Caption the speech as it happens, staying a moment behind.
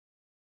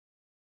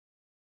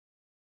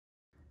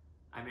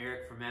I'm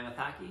Eric from Mammoth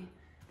Hockey,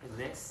 and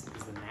this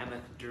is the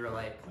Mammoth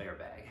Duralite Player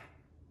Bag.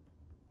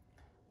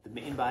 The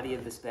main body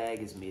of this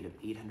bag is made of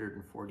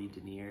 840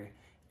 denier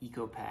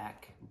EcoPak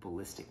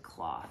ballistic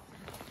cloth.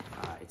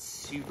 It's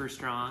super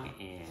strong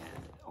and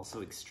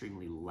also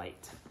extremely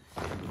light.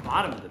 The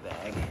bottom of the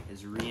bag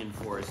is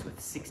reinforced with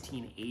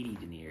 1680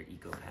 denier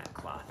EcoPak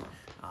cloth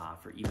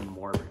for even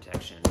more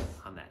protection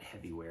on that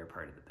heavy wear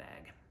part of the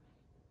bag.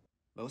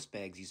 Most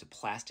bags use a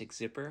plastic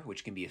zipper,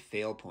 which can be a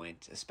fail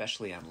point,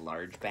 especially on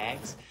large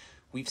bags.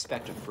 We've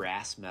spec'd a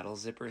brass metal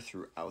zipper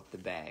throughout the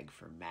bag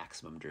for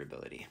maximum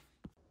durability.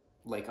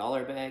 Like all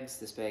our bags,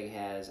 this bag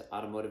has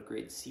automotive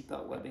grade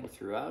seatbelt webbing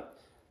throughout.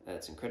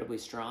 That's incredibly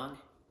strong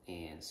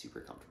and super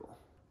comfortable.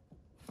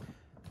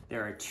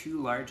 There are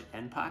two large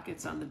end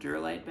pockets on the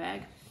Duralite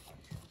bag.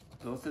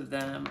 Both of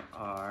them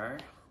are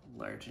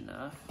large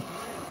enough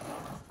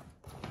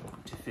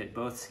to fit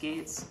both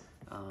skates.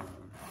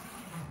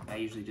 I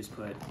usually just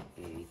put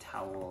a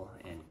towel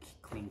and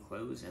clean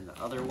clothes in the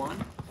other one.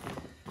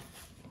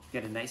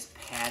 Got a nice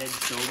padded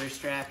shoulder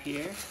strap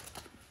here.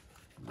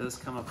 Those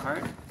come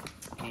apart,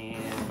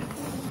 and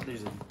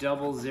there's a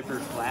double zipper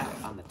flap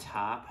on the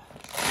top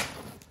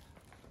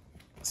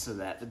so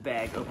that the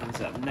bag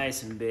opens up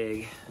nice and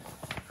big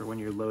for when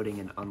you're loading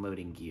and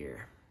unloading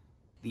gear.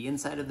 The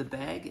inside of the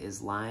bag is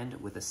lined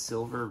with a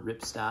silver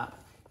ripstop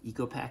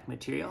EcoPak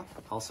material,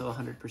 also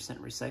 100%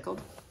 recycled.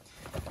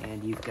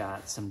 And you've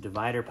got some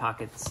divider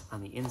pockets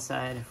on the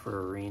inside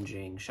for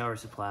arranging shower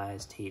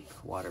supplies, tape,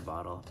 water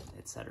bottle,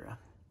 etc.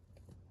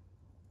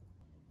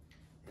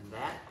 And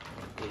that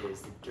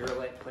is the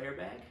Duralite Player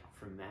Bag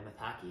from Mammoth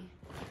Hockey.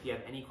 If you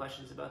have any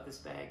questions about this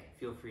bag,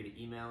 feel free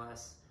to email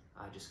us.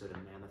 Just go to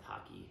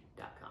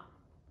mammothhockey.com.